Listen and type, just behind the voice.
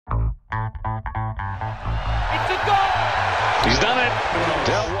It's a goal! He's done it.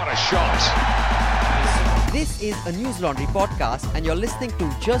 Dell, what a shot. This is a News Laundry podcast and you're listening to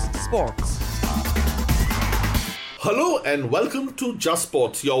Just Sports. Hello and welcome to Just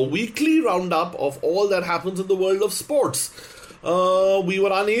Sports, your weekly roundup of all that happens in the world of sports. We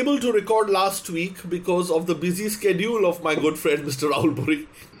were unable to record last week because of the busy schedule of my good friend Mr. Rahul Puri.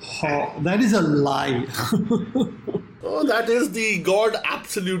 Oh, that is a lie. Oh, that is the God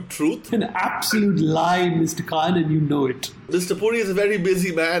absolute truth. An absolute lie, Mr. Khan, and you know it. Mr. Puri is a very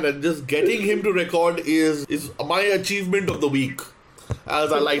busy man and just getting him to record is my achievement of the week,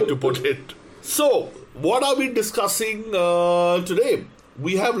 as I like to put it. So, what are we discussing today?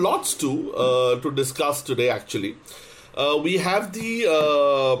 We have lots to discuss today, actually. We have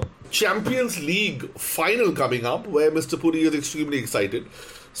the Champions League final coming up, where Mr. Puri is extremely excited.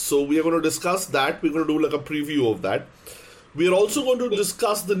 So we are going to discuss that. We're going to do like a preview of that. We are also going to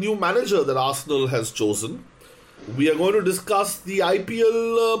discuss the new manager that Arsenal has chosen. We are going to discuss the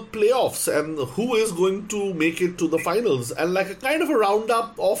IPL playoffs and who is going to make it to the finals. And like a kind of a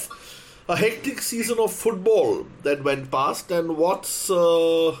roundup of a hectic season of football that went past and what's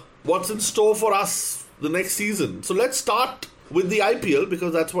in store for us the next season. So let's start with the IPL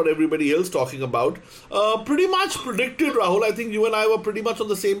because that's what everybody else is talking about. Pretty much predicted, Rahul. I think you and I were pretty much on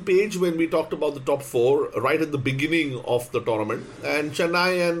the same page when we talked about the top four right at the beginning of the tournament. And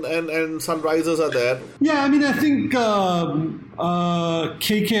Chennai and Sunrisers are there. Yeah, I mean, I think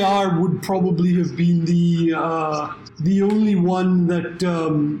KKR would probably have been the only one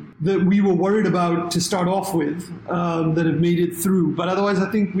that we were worried about to start off with that have made it through. But otherwise,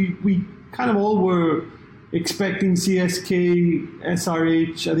 I think we kind of all were expecting CSK,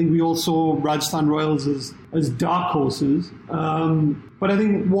 SRH. I think we all saw Rajasthan Royals as dark horses. But I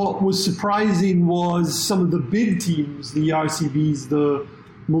think what was surprising was some of the big teams, the RCBs, the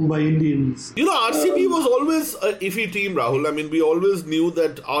Mumbai Indians. You know, RCB was always an iffy team, Rahul. I mean, we always knew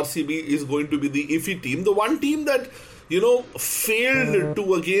that RCB is going to be the iffy team. The one team that, failed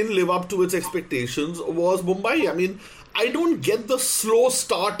to again live up to its expectations was Mumbai. I mean, I don't get the slow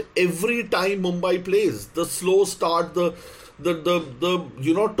start every time Mumbai plays. The slow start, the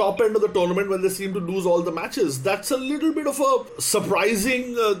top end of the tournament when they seem to lose all the matches. That's a little bit of a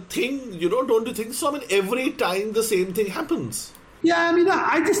surprising thing, don't you think so? I mean, every time the same thing happens. Yeah, I mean,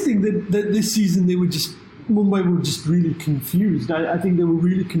 I just think that this season Mumbai were just really confused. I think they were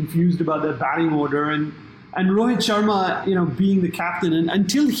really confused about their batting order and Rohit Sharma, being the captain, and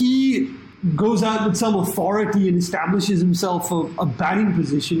until he goes out with some authority and establishes himself a batting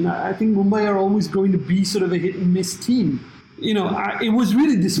position, I think Mumbai are always going to be sort of a hit and miss team. It was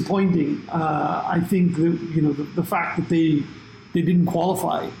really disappointing. I think the fact that they didn't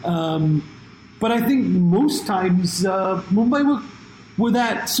qualify. But I think most times Mumbai were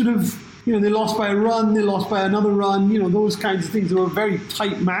that sort of, they lost by a run, they lost by another run, those kinds of things. They were very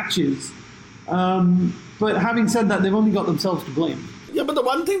tight matches. But having said that, they've only got themselves to blame. Yeah, but the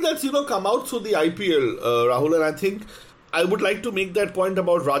one thing that's, come out through the IPL, Rahul, and I think I would like to make that point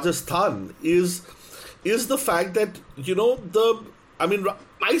about Rajasthan is the fact that,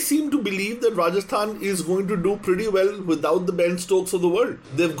 I seem to believe that Rajasthan is going to do pretty well without the Ben Stokes of the world.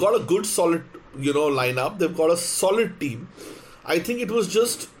 They've got a good, solid, lineup. They've got a solid team. I think it was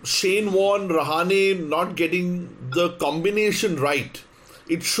just Shane Warne, Rahane not getting the combination right.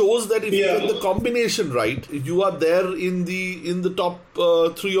 It shows that if you get the combination right, you are there in the top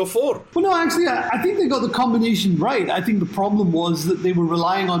 3 or 4. Well, no, actually, I think they got the combination right. I think the problem was that they were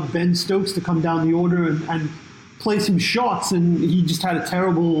relying on Ben Stokes to come down the order and play some shots, and he just had a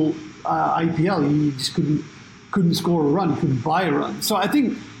terrible IPL. He just couldn't score a run, couldn't buy a run. So I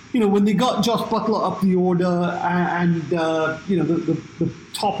think, when they got Josh Butler up the order and the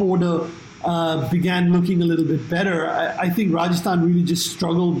top order began looking a little bit better, I think Rajasthan really just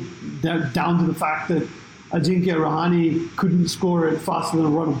struggled down to the fact that Ajinkya Rahane couldn't score it faster than a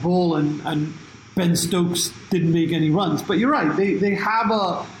run of ball, and Ben Stokes didn't make any runs. But you're right, they have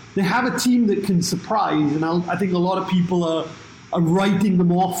a team that can surprise, and I think a lot of people are writing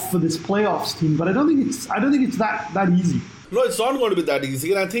them off for this playoffs team. But I don't think it's that easy. No, it's not going to be that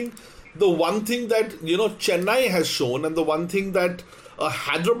easy, and I think the one thing that Chennai has shown, and the one thing that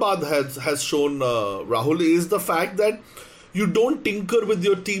Hyderabad has shown, Rahul, is the fact that you don't tinker with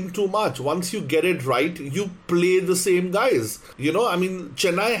your team too much. Once you get it right, you play the same guys.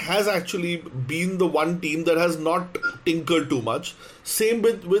 Chennai has actually been the one team that has not tinkered too much. Same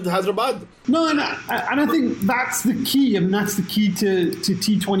with Hyderabad. No, and I think that's the key. That's the key to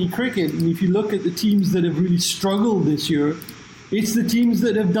T20 cricket. And if you look at the teams that have really struggled this year, it's the teams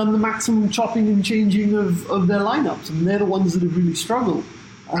that have done the maximum chopping and changing of their lineups. They're the ones that have really struggled.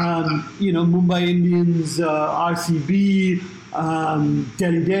 Mumbai Indians, RCB,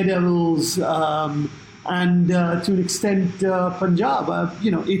 Delhi Daredevils, and to an extent Punjab.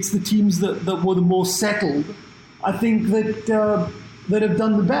 It's the teams that were the most settled. I think that have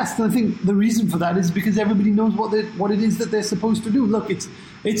done the best. And I think the reason for that is because everybody knows what it is that they're supposed to do. Look, it's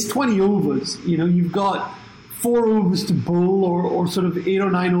 20 overs. You've got 4 overs to bowl or sort of 8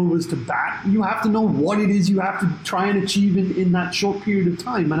 or 9 overs to bat. You have to know what it is you have to try and achieve in that short period of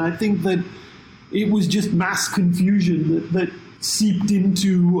time. And I think that it was just mass confusion that seeped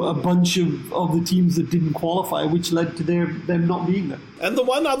into a bunch of the teams that didn't qualify, which led to them not being there. And the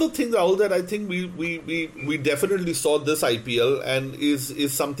one other thing, Rahul, that I think we definitely saw this IPL and is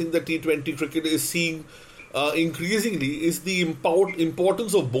something that T20 cricket is seeing increasingly is the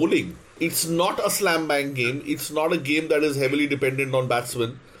importance of bowling. It's not a slam bang game. It's not a game that is heavily dependent on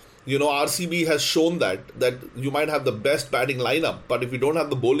batsmen. RCB has shown that you might have the best batting lineup, but if you don't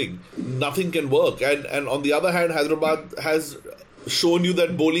have the bowling, nothing can work. And on the other hand, Hyderabad has shown you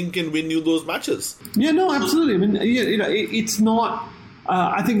that bowling can win you those matches. Yeah, no, absolutely. I mean, it's not.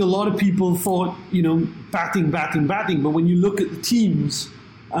 I think a lot of people thought, batting. But when you look at the teams,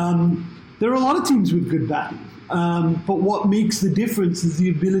 there are a lot of teams with good batting. But what makes the difference is the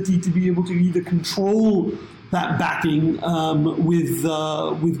ability to be able to either control that batting with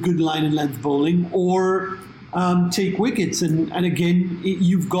good line and length bowling, or take wickets. And again,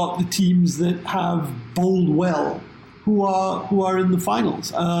 you've got the teams that have bowled well, who are in the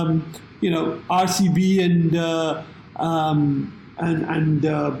finals. RCB and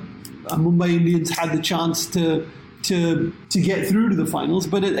Mumbai Indians had the chance to get through to the finals,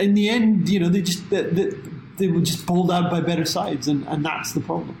 but in the end, they were just bowled out by better sides, and that's the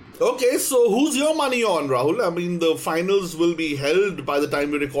problem. Okay, so who's your money on, Rahul? I mean, the finals will be held by the time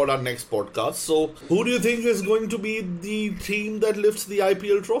we record our next podcast. So who do you think is going to be the team that lifts the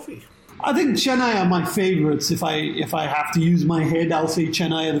IPL trophy? I think Chennai are my favourites. If I have to use my head, I'll say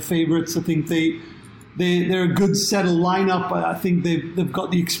Chennai are the favourites. I think they're a good settled lineup. I think they've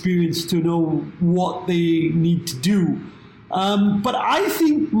got the experience to know what they need to do. But I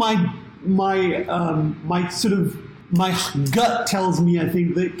think my gut tells me I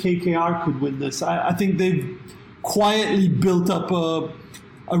think that KKR could win this. I think they've quietly built up a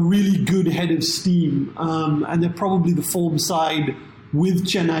really good head of steam, and they're probably the form side with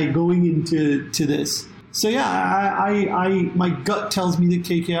Chennai going into this. So yeah, my gut tells me that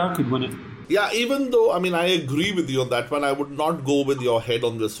KKR could win it. Yeah, even though, I agree with you on that one. I would not go with your head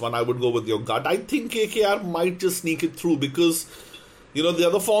on this one. I would go with your gut. I think KKR might just sneak it through because, the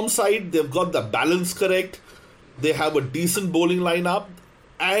other form side, they've got the balance correct. They have a decent bowling lineup.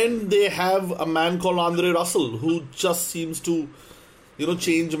 And they have a man called Andre Russell who just seems to,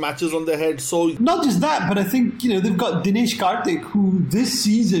 change matches on their head. So not just that, but I think, they've got Dinesh Karthik, who this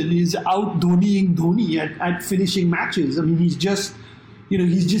season is out Dhoniing Dhoni at finishing matches. I mean, he's just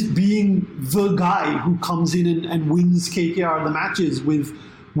being the guy who comes in and wins KKR the matches with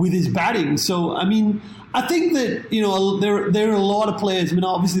his batting. So, I think that, there are a lot of players.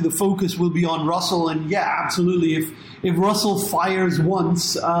 Obviously the focus will be on Russell, and yeah, absolutely. If Russell fires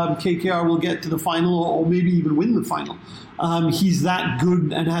once, KKR will get to the final or maybe even win the final. He's that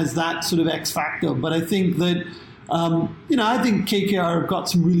good and has that sort of X factor. But I think that, I think KKR have got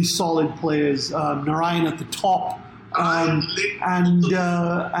some really solid players. Narayan at the top, and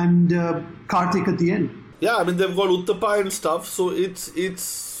Karthik at the end. Yeah, they've got Uttapa and stuff, so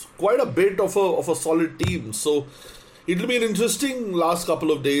it's quite a bit of a solid team. So it'll be an interesting last couple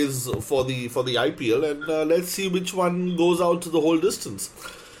of days for the IPL, and let's see which one goes out to the whole distance.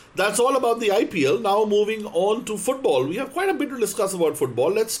 That's all about the IPL. Now moving on to football. We have quite a bit to discuss about football.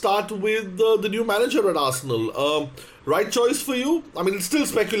 Let's start with the new manager at Arsenal. Right choice for you? It's still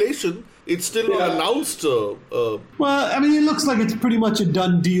speculation. It's still not announced. Well, it looks like it's pretty much a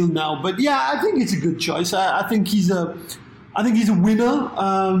done deal now. But yeah, I think it's a good choice. I think he's a winner.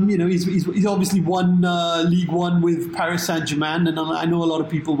 He's obviously won League One with Paris Saint-Germain, and I know a lot of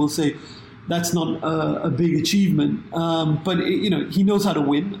people will say that's not a big achievement, but he knows how to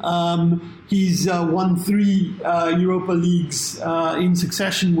win. He's won 3 Europa Leagues in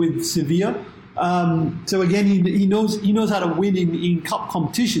succession with Sevilla. So again, he knows how to win in cup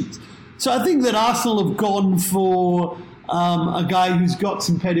competitions. So I think that Arsenal have gone for a guy who's got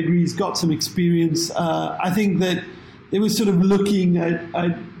some pedigree, he's got some experience. I think that they were sort of looking at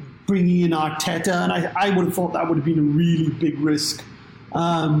bringing in Arteta, and I would have thought that would have been a really big risk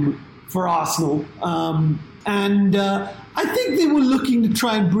for Arsenal. And I think they were looking to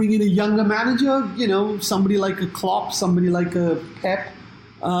try and bring in a younger manager, somebody like a Klopp, somebody like a Pep,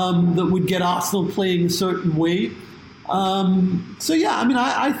 that would get Arsenal playing a certain way. So yeah, I mean,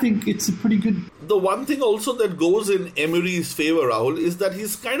 I think it's a pretty good. The one thing also that goes in Emery's favour, Rahul, is that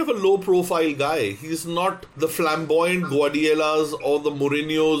he's kind of a low-profile guy. He's not the flamboyant Guardiolas or the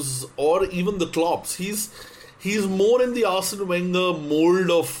Mourinhos or even the Klopps. He's more in the Arsene Wenger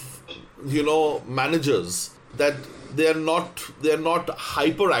mold of, managers, that they're not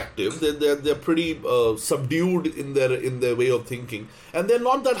hyperactive. They're pretty subdued in their way of thinking, and they're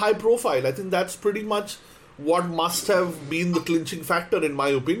not that high profile. I think that's pretty much what must have been the clinching factor, in my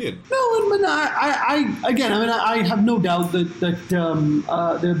opinion. No, I have no doubt that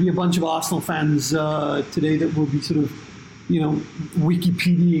there'll be a bunch of Arsenal fans today that will be sort of,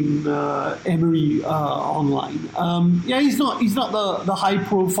 Wikipediaing Emery online. He's not the high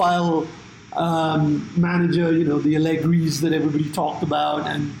profile manager, the Allegris that everybody talked about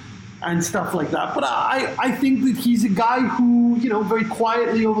and stuff like that. But I think that he's a guy who, very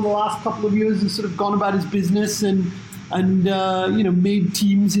quietly over the last couple of years has sort of gone about his business and made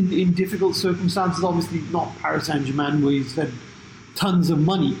teams in difficult circumstances. Obviously not Paris Saint-Germain, where he's had tons of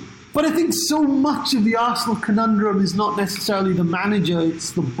money. But I think so much of the Arsenal conundrum is not necessarily the manager,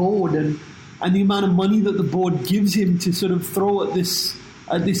 it's the board and the amount of money that the board gives him to sort of throw at this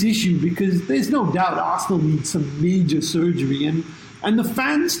issue, because there's no doubt Arsenal needs some major surgery, and the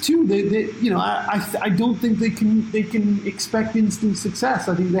fans too. I don't think they can expect instant success.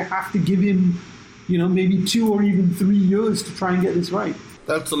 I think they have to give him, maybe 2 or even 3 years to try and get this right.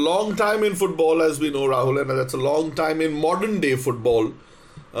 That's a long time in football, as we know, Rahul, and that's a long time in modern day football,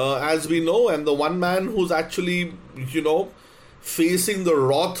 as we know. And the one man who's actually, facing the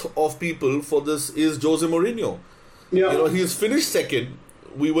wrath of people for this is Jose Mourinho. Yeah. He's finished second.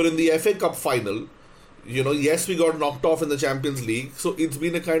 We were in the FA Cup final. Yes, we got knocked off in the Champions League. So it's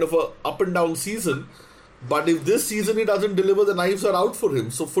been a kind of a up and down season. But if this season he doesn't deliver, the knives are out for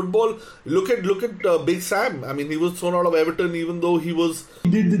him. So football, look at Big Sam. I mean, he was thrown out of Everton even though he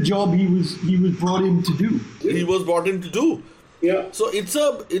did the job he was brought in to do. He was brought in to do. Yeah. So it's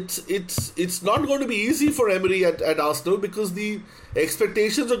not going to be easy for Emery at Arsenal, because the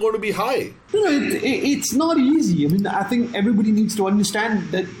expectations are going to be high. It's not easy. I mean, I think everybody needs to understand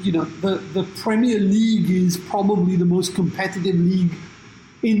that the Premier League is probably the most competitive league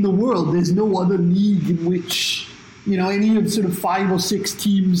in the world. There's no other league in which any of sort of 5 or 6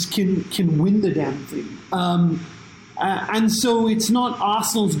 teams can win the damn thing. And so it's not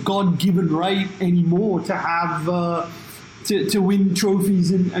Arsenal's God-given right anymore to have. To win trophies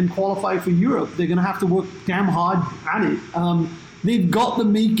and qualify for Europe. They're going to have to work damn hard at it. They've got the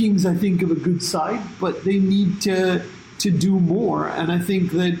makings, I think, of a good side, but they need to do more. And I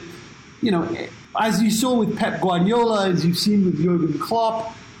think that, as you saw with Pep Guardiola, as you've seen with Jurgen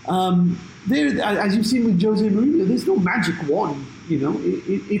Klopp, as you've seen with Jose Mourinho, there's no magic wand.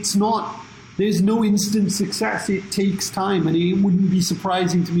 It's not. There's no instant success. It takes time, and it wouldn't be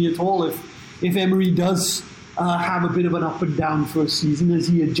surprising to me at all if Emery does have a bit of an up and down first season as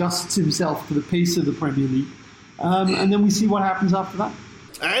he adjusts himself to the pace of the Premier League. And then we see what happens after that.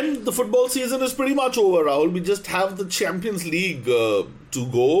 And the football season is pretty much over, Rahul. We just have the Champions League to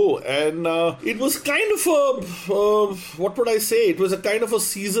go. And it was kind of what would I say? It was a kind of a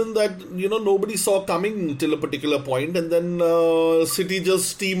season that, nobody saw coming till a particular point. And then City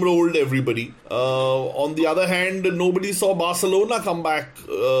just steamrolled everybody. On the other hand, nobody saw Barcelona come back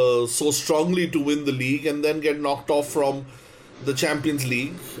so strongly to win the league and then get knocked off from the Champions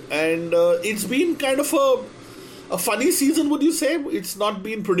League. And it's been kind of a funny season, would you say? It's not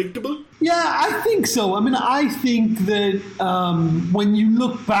been predictable? Yeah, I think so. I mean, I think that when you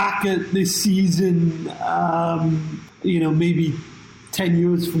look back at this season, maybe 10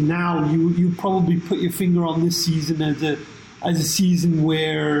 years from now, you probably put your finger on this season as a season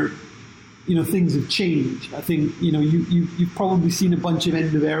where, things have changed. I think, you've probably seen a bunch of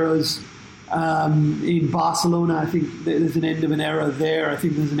end of eras in Barcelona. I think there's an end of an era there. I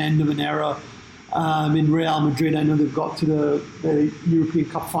think there's an end of an era in Real Madrid. I know they've got to the European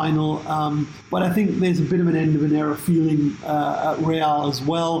Cup final, but I think there's a bit of an end of an era feeling at Real as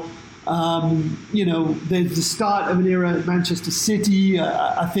well. There's the start of an era at Manchester City.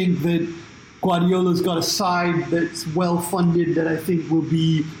 I think that Guardiola's got a side that's well funded that I think will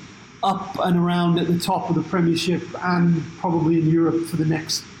be up and around at the top of the Premiership and probably in Europe for the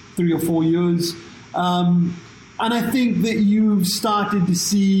next 3 or 4 years. And I think that you've started to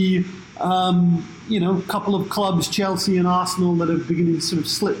see a couple of clubs, Chelsea and Arsenal, that are beginning to sort of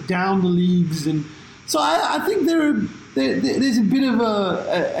slip down the leagues, and so I think there's a bit of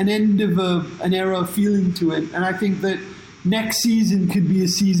an end of an era feeling to it, and I think that next season could be a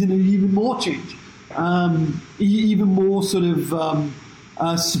season of even more change, even more sort of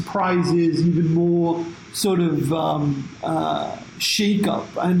surprises, even more sort of shake-up.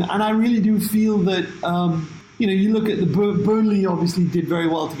 And I really do feel that, you look at the Burnley obviously did very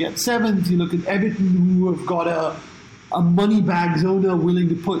well to get 7th. You look at Everton, who have got a money bags owner willing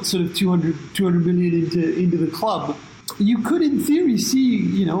to put sort of 200 million into the club. You could, in theory,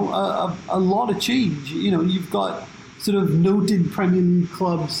 see, a lot of change. You've got sort of noted Premier League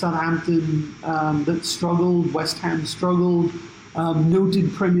clubs, Southampton, that struggled, West Ham struggled.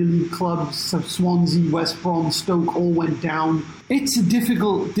 Noted Premier League clubs, Swansea, West Brom, Stoke all went down. It's a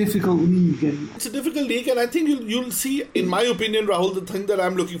difficult league. It's a difficult league, and I think you'll see, in my opinion, Rahul, the thing that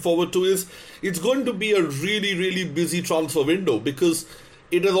I'm looking forward to is it's going to be a really, really busy transfer window, because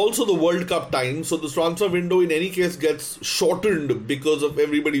it is also the World Cup time, so the transfer window in any case gets shortened because of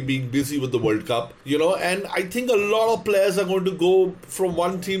everybody being busy with the World Cup, and I think a lot of players are going to go from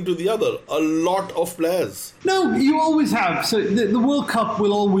one team to the other. A lot of players. No, you always have. So the World Cup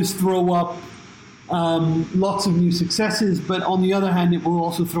will always throw up lots of new successes, but on the other hand, it will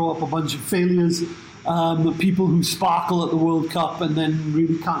also throw up a bunch of failures. People who sparkle at the World Cup and then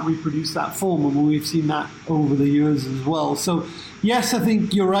really can't reproduce that form, and we've seen that over the years as well. So yes, I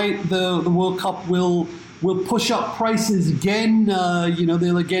think you're right. The World Cup will push up prices again.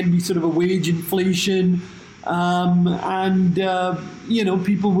 There'll again be sort of a wage inflation, and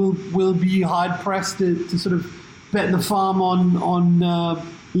people will be hard pressed to sort of bet the farm on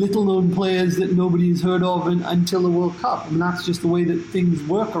little known players that nobody has heard of until the World Cup. And that's just the way that things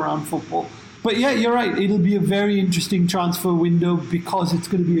work around football. But yeah, you're right. It'll be a very interesting transfer window because it's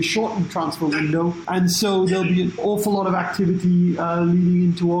going to be a shortened transfer window. And so there'll be an awful lot of activity leading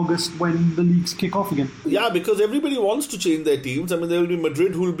into August when the leagues kick off again. Yeah, because everybody wants to change their teams. I mean, there will be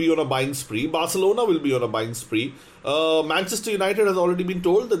Madrid who will be on a buying spree. Barcelona will be on a buying spree. Manchester United has already been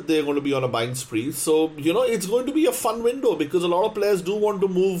told that they're going to be on a buying spree. So, it's going to be a fun window because a lot of players do want to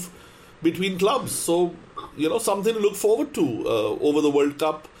move between clubs. So, something to look forward to over the World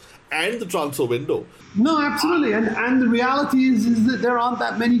Cup and the transfer window. No, absolutely, and the reality is that there aren't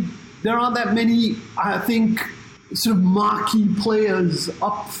that many. I think sort of marquee players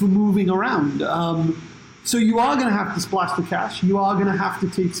up for moving around. So you are going to have to splash the cash. You are going to have to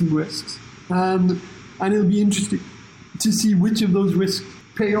take some risks, and it'll be interesting to see which of those risks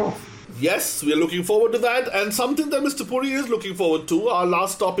pay off. Yes, we are looking forward to that, and something that Mr. Puri is looking forward to. Our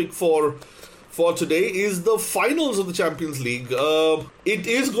last topic for today is the finals of the Champions League. It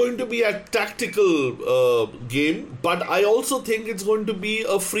is going to be a tactical game, but I also think it's going to be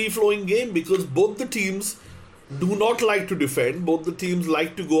a free-flowing game because both the teams do not like to defend. Both the teams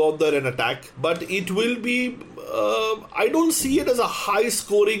like to go out there and attack. But it will be, I don't see it as a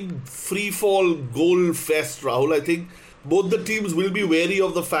high-scoring, free-fall goal fest, Rahul. I think both the teams will be wary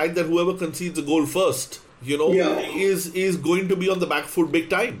of the fact that whoever concedes a goal first, is going to be on the back foot big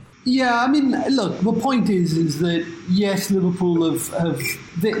time. Yeah, I mean, look, the point is that yes, Liverpool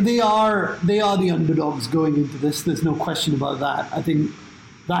they are the underdogs going into this. There's no question about that. I think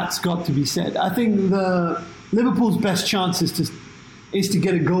that's got to be said. I think the Liverpool's best chance is to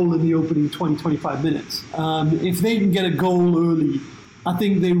get a goal in the opening 20-25 minutes. If they can get a goal early, I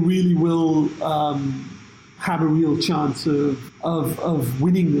think they really will have a real chance of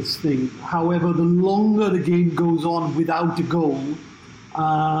winning this thing. However, the longer the game goes on without a goal,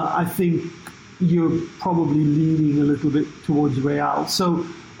 I think you're probably leaning a little bit towards Real. So,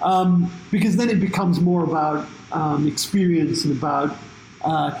 because then it becomes more about experience and about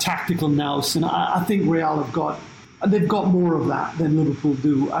tactical nous, and I think Real they've got more of that than Liverpool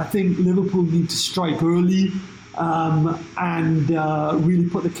do. I think Liverpool need to strike early and really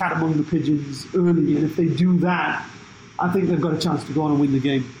put the cat among the pigeons early, and if they do that, I think they've got a chance to go on and win the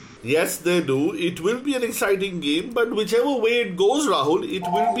game. Yes, they do. It will be an exciting game, but whichever way it goes, Rahul, it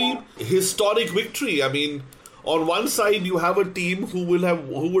will be historic victory. I mean, on one side you have a team who would have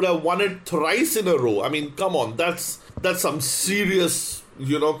won it thrice in a row. I mean, come on, that's some serious,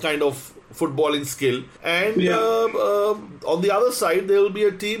 kind of footballing skill. And on the other side, there will be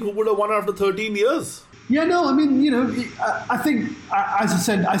a team who would have won after 13 years. Yeah, no, I mean, I think, as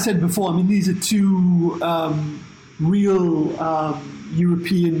I said before, I mean, these are two real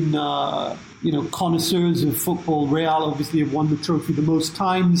European, connoisseurs of football. Real obviously have won the trophy the most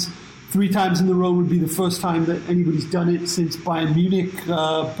times. 3 times in a row would be the first time that anybody's done it since Bayern Munich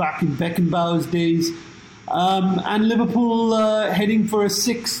back in Beckenbauer's days. And Liverpool heading for a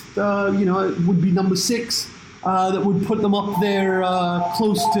 6th, it would be number 6. That would put them up there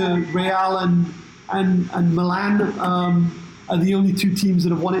close to Real and Milan. Are the only 2 teams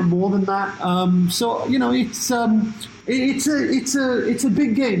that have won it more than that. It's a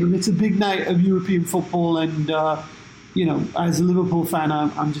big game and it's a big night of European football. And as a Liverpool fan,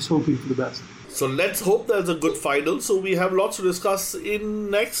 I'm just hoping for the best. So let's hope there's a good final. So we have lots to discuss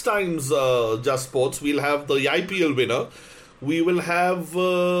in next time's Just Sports. We'll have the IPL winner. We will have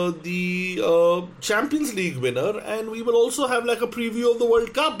the Champions League winner, and we will also have like a preview of the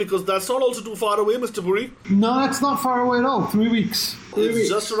World Cup, because that's not also too far away, Mr. Puri. No, that's not far away at all. 3 weeks. It's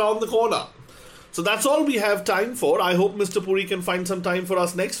just around the corner. So that's all we have time for. I hope Mr. Puri can find some time for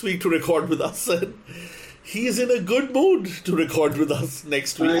us next week to record with us. And he's in a good mood to record with us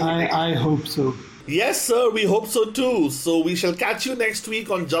next week. I hope so. Yes, sir, we hope so too. So we shall catch you next week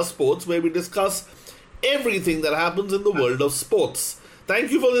on Just Sports, where we discuss everything that happens in the world of sports.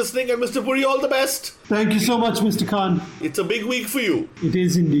 Thank you for listening, and Mr. Puri, all the best. Thank you so much, Mr. Khan. It's a big week for you. It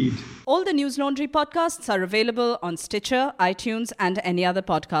is indeed. All the News Laundry podcasts are available on Stitcher, iTunes, and any other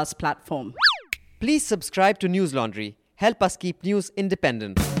podcast platform. Please subscribe to News Laundry. Help us keep news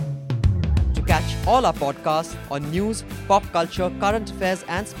independent. To catch all our podcasts on news, pop culture, current affairs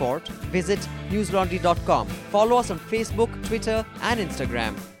and sport, visit newslaundry.com. Follow us on Facebook, Twitter and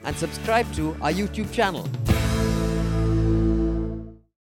Instagram, and subscribe to our YouTube channel.